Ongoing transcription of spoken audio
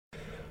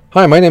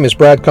Hi, my name is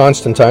Brad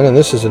Constantine, and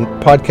this is a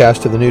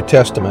podcast of the New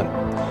Testament.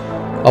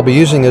 I'll be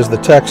using as the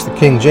text the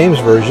King James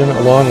Version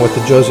along with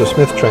the Joseph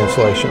Smith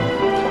translation.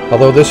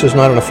 Although this is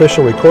not an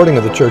official recording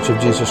of the Church of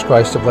Jesus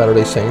Christ of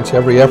Latter-day Saints,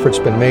 every effort's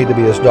been made to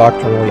be as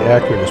doctrinally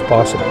accurate as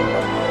possible.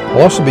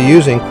 I'll also be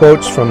using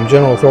quotes from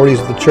general authorities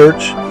of the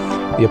Church,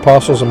 the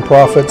apostles and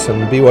prophets,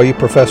 and BYU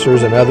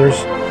professors and others,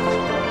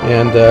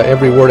 and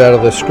every word out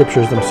of the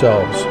Scriptures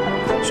themselves.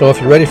 So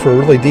if you're ready for a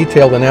really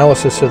detailed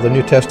analysis of the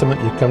New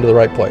Testament, you've come to the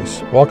right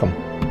place. Welcome.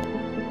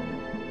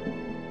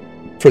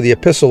 For the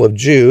Epistle of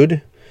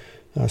Jude,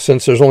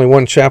 since there's only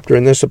one chapter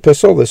in this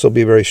epistle, this will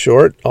be very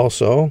short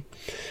also.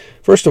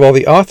 First of all,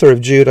 the author of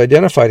Jude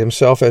identified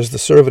himself as the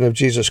servant of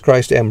Jesus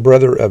Christ and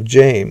brother of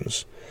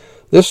James.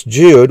 This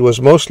Jude was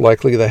most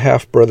likely the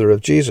half-brother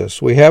of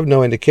Jesus. We have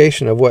no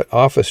indication of what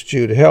office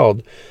Jude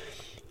held,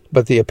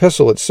 but the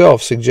epistle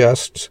itself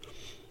suggests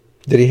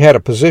that he had a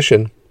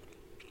position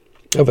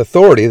of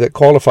authority that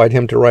qualified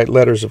him to write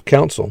letters of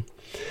counsel.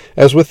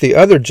 As with the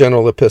other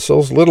general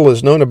epistles, little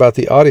is known about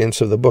the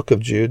audience of the book of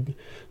Jude.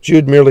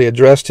 Jude merely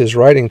addressed his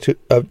writing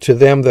to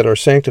them that are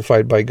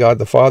sanctified by God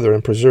the Father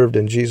and preserved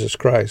in Jesus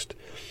Christ.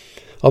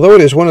 Although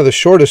it is one of the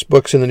shortest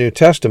books in the New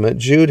Testament,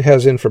 Jude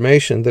has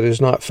information that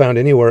is not found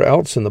anywhere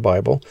else in the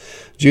Bible.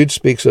 Jude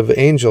speaks of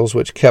angels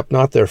which kept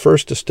not their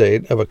first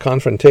estate, of a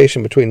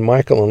confrontation between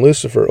Michael and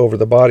Lucifer over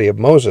the body of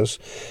Moses,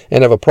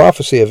 and of a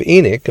prophecy of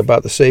Enoch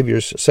about the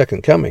Savior's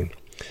second coming.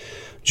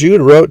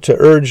 Jude wrote to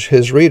urge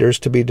his readers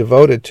to be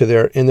devoted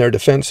in their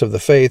defense of the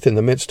faith in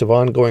the midst of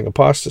ongoing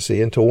apostasy,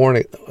 and to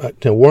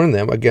warn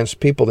them against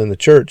people in the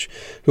church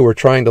who were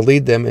trying to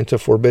lead them into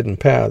forbidden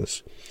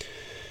paths.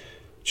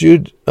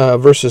 Jude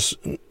verses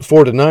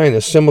 4 to 9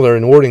 is similar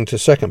in wording to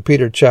 2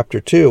 Peter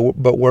chapter 2,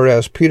 but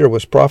whereas Peter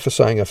was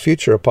prophesying a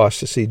future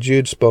apostasy,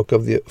 Jude spoke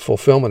of the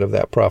fulfillment of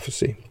that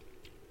prophecy.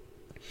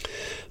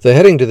 The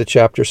heading to the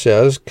chapter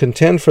says,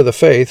 "Contend for the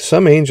faith.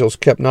 Some angels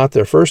kept not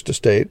their first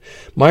estate.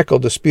 Michael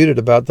disputed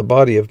about the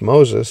body of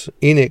Moses.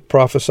 Enoch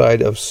prophesied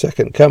of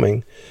second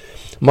coming.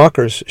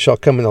 Mockers shall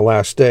come in the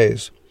last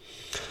days."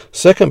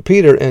 2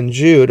 Peter and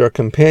Jude are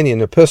companion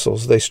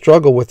epistles. They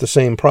struggle with the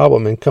same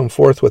problem and come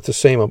forth with the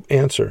same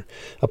answer.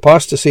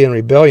 Apostasy and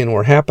rebellion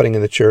were happening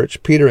in the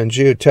church. Peter and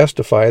Jude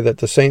testify that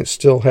the saints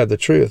still had the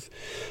truth.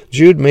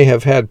 Jude may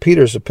have had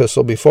Peter's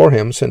epistle before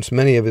him, since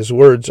many of his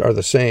words are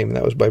the same.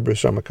 That was by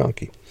Bruce R.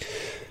 McConkie.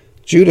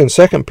 Jude and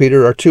 2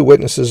 Peter are two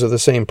witnesses of the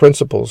same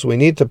principles. We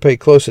need to pay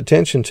close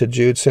attention to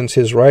Jude, since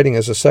his writing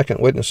is a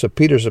second witness of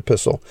Peter's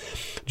epistle.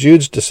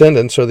 Jude's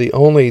descendants are the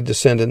only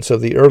descendants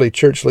of the early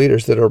church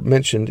leaders that are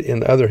mentioned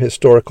in other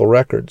historical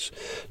records.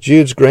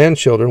 Jude's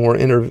grandchildren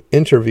were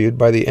interviewed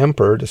by the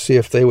emperor to see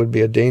if they would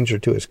be a danger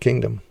to his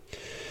kingdom.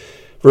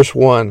 Verse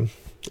 1,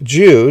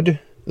 Jude,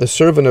 the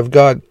servant of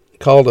God,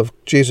 called of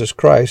Jesus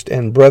Christ,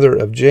 and brother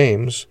of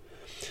James,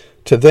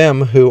 to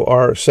them who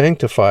are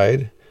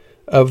sanctified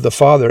of the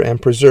Father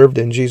and preserved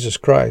in Jesus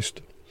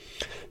Christ.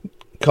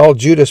 Called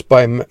Judas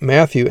by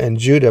Matthew and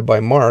Judah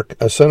by Mark,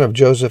 a son of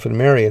Joseph and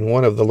Mary, and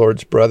one of the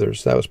Lord's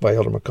brothers. That was by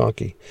Elder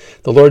McConkie.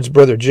 The Lord's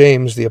brother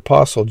James, the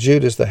apostle.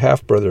 Jude is the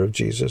half-brother of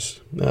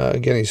Jesus.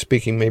 Again, he's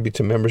speaking maybe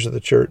to members of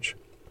the church.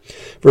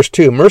 Verse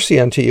 2, Mercy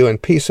unto you,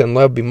 and peace and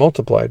love be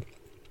multiplied.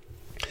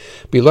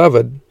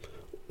 Beloved,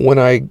 when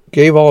I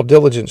gave all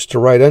diligence to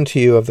write unto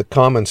you of the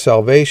common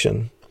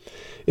salvation,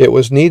 it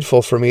was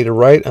needful for me to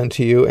write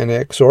unto you and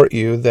exhort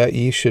you that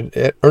ye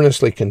should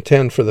earnestly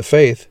contend for the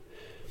faith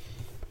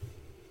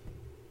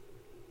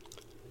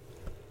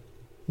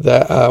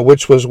that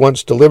which was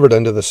once delivered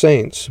unto the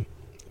saints.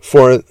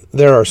 For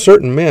there are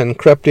certain men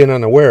crept in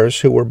unawares,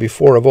 who were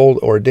before of old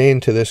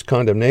ordained to this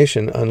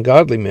condemnation,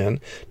 ungodly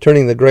men,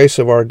 turning the grace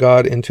of our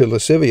God into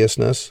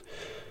lasciviousness,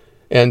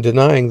 and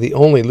denying the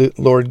only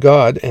Lord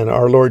God and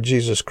our Lord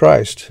Jesus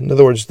Christ. In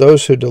other words,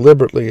 those who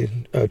deliberately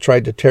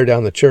tried to tear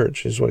down the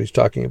church is what he's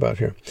talking about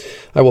here.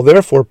 I will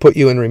therefore put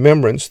you in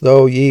remembrance,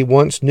 though ye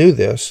once knew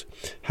this,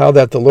 how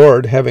that the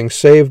Lord, having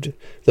saved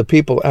the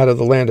people out of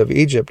the land of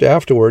Egypt,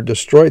 afterward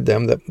destroyed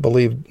them that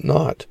believed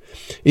not.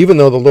 Even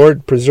though the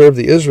Lord preserved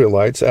the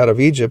Israelites out of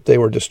Egypt, they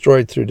were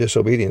destroyed through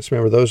disobedience.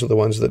 Remember, those are the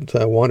ones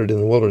that wandered in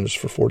the wilderness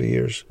for 40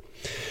 years.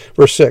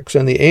 Verse 6,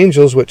 And the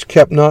angels which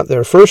kept not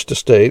their first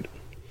estate,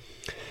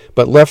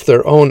 but left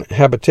their own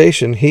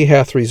habitation, he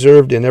hath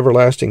reserved in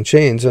everlasting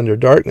chains under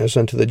darkness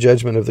unto the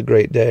judgment of the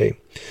great day.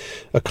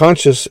 A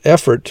conscious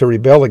effort to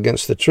rebel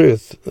against the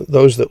truth,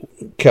 those that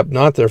kept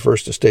not their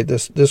first estate,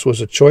 this was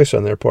a choice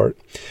on their part.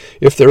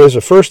 If there is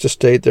a first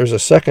estate, there's a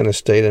second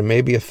estate, and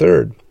maybe a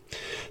third.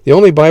 The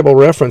only Bible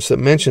reference that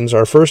mentions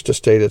our first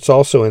estate, it's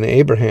also in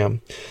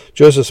Abraham.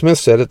 Joseph Smith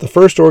said, At the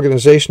first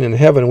organization in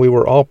heaven we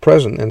were all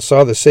present, and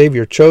saw the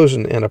Savior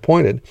chosen and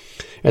appointed,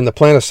 and the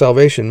plan of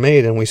salvation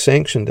made, and we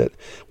sanctioned it.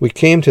 We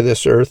came to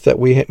this earth that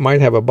we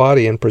might have a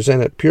body and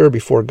present it pure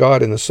before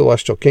God in the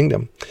celestial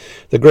kingdom.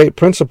 The great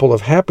principle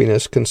of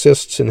happiness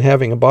consists in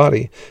having a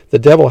body. The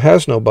devil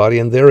has no body,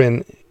 and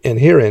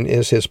herein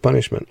is his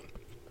punishment.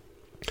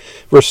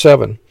 Verse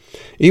 7,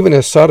 even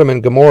as Sodom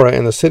and Gomorrah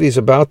and the cities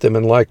about them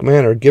in like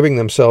manner, giving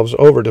themselves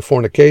over to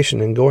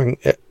fornication and going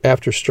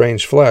after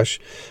strange flesh,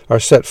 are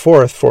set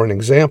forth for an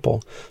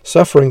example,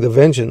 suffering the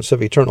vengeance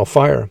of eternal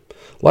fire.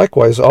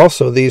 Likewise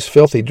also these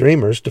filthy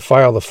dreamers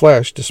defile the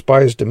flesh,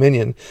 despise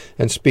dominion,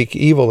 and speak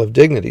evil of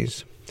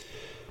dignities.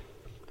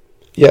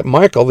 Yet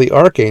Michael the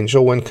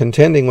archangel, when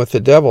contending with the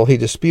devil he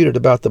disputed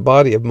about the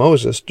body of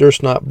Moses,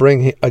 durst not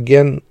bring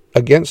again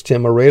against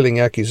him a railing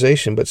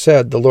accusation, but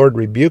said, The Lord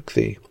rebuke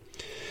thee.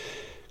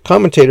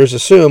 Commentators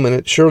assume, and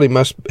it surely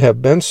must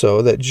have been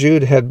so, that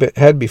Jude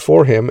had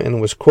before him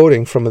and was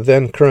quoting from a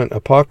then-current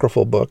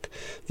apocryphal book,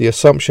 The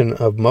Assumption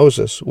of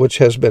Moses, which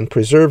has been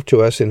preserved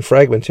to us in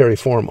fragmentary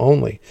form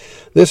only.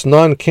 This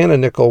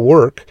non-canonical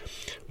work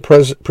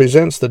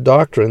presents the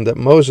doctrine that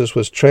Moses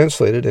was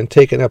translated and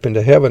taken up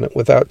into heaven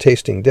without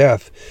tasting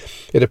death.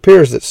 It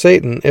appears that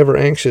Satan, ever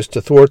anxious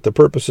to thwart the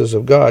purposes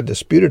of God,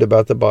 disputed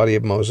about the body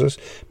of Moses,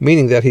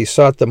 meaning that he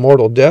sought the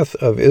mortal death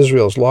of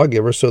Israel's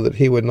lawgiver so that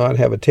he would not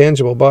have a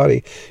tangible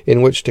body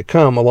in which to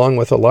come, along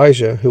with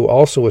Elijah, who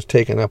also was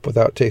taken up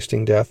without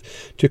tasting death,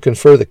 to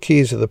confer the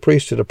keys of the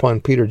priesthood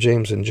upon Peter,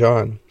 James, and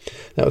John.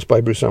 That was by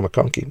Bruce R.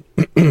 McConkie.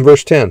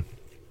 Verse 10.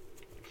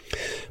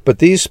 But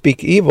these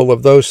speak evil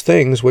of those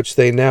things which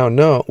they know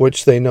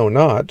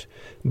not,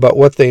 but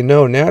what they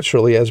know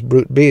naturally as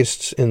brute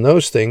beasts, in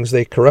those things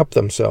they corrupt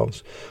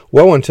themselves.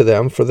 Woe unto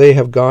them, for they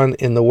have gone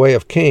in the way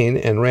of Cain,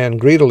 and ran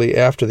greedily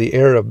after the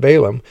heir of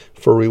Balaam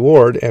for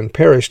reward, and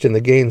perished in the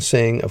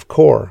gainsaying of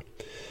Kor.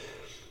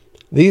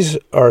 These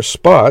are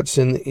spots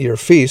in your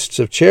feasts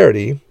of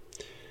charity,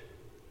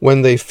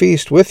 when they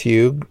feast with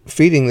you,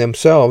 feeding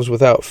themselves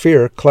without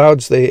fear.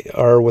 Clouds they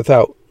are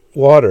without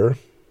water,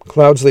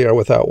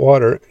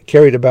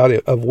 carried about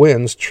of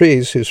winds,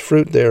 trees whose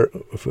fruit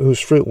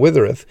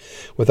withereth,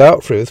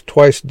 without fruit,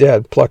 twice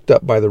dead, plucked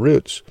up by the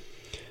roots.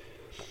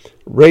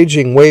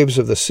 Raging waves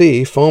of the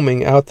sea,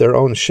 foaming out their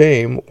own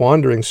shame,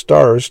 wandering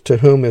stars, to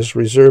whom is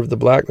reserved the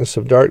blackness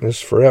of darkness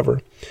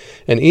forever.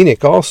 And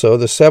Enoch also,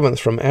 the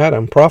seventh from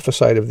Adam,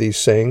 prophesied of these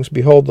sayings,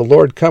 Behold, the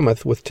Lord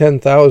cometh with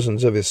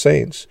 10,000s of his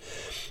saints.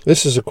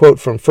 This is a quote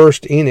from 1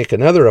 Enoch,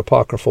 another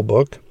apocryphal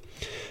book.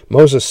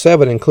 Moses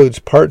 7 includes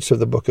parts of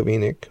the book of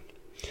Enoch.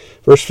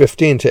 Verse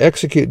 15, To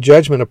execute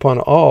judgment upon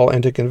all,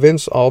 and to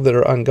convince all that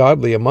are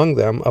ungodly among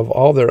them of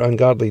all their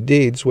ungodly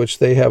deeds which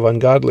they have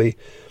ungodly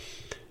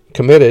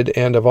committed,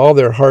 and of all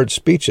their hard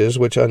speeches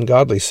which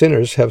ungodly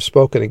sinners have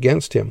spoken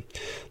against him.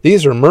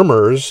 These are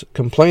murmurers,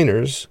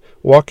 complainers,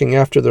 walking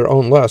after their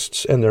own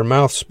lusts, and their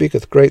mouth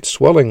speaketh great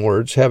swelling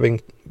words,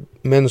 having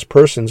men's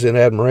persons in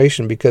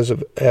admiration because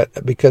of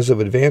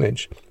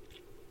advantage,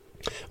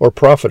 or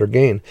profit or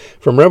gain.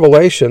 From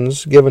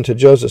revelations given to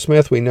Joseph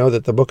Smith, we know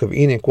that the book of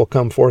Enoch will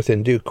come forth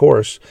in due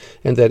course,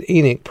 and that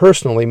Enoch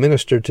personally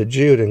ministered to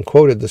Jude and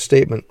quoted the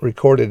statement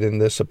recorded in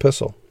this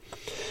epistle.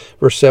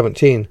 Verse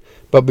 17,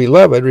 But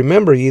beloved,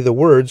 remember ye the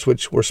words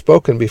which were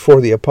spoken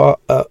before the of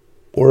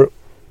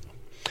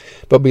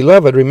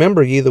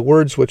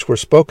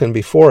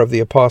the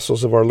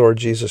apostles of our Lord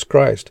Jesus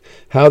Christ,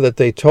 how that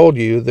they told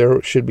you there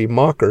should be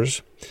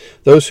mockers,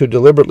 those who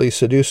deliberately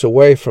seduce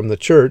away from the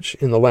church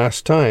in the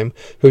last time,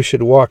 who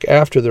should walk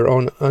after their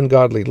own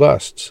ungodly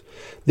lusts.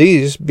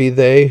 These be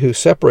they who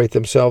separate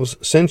themselves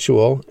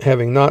sensual,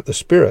 having not the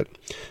Spirit.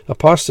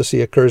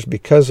 Apostasy occurs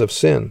because of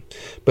sin.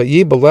 But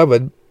ye,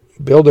 beloved,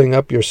 building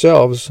up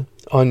yourselves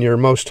on your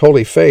most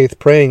holy faith,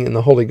 praying in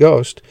the Holy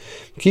Ghost,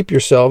 keep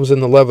yourselves in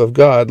the love of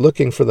God,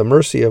 looking for the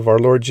mercy of our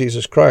Lord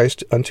Jesus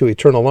Christ unto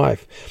eternal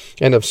life.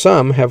 And of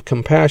some have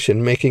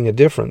compassion, making a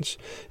difference,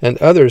 and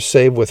others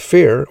save with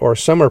fear, or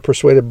some are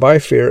persuaded by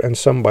fear, and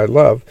some by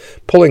love,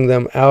 pulling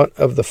them out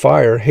of the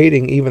fire,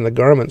 hating even the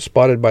garment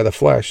spotted by the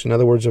flesh, in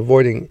other words,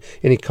 avoiding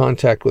any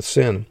contact with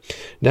sin.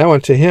 Now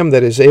unto him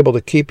that is able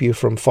to keep you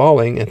from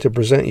falling, and to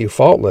present you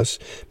faultless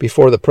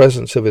before the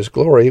presence of his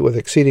glory with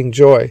exceeding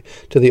joy,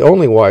 to the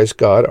only wise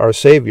God, our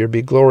Savior,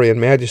 be glory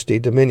and majesty,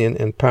 dominion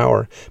and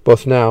power,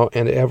 both now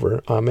and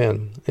ever.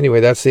 Amen.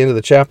 Anyway, that's the end of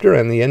the chapter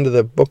and the end of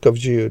the book of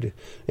Jude.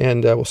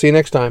 And we'll see you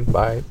next time.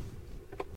 Bye.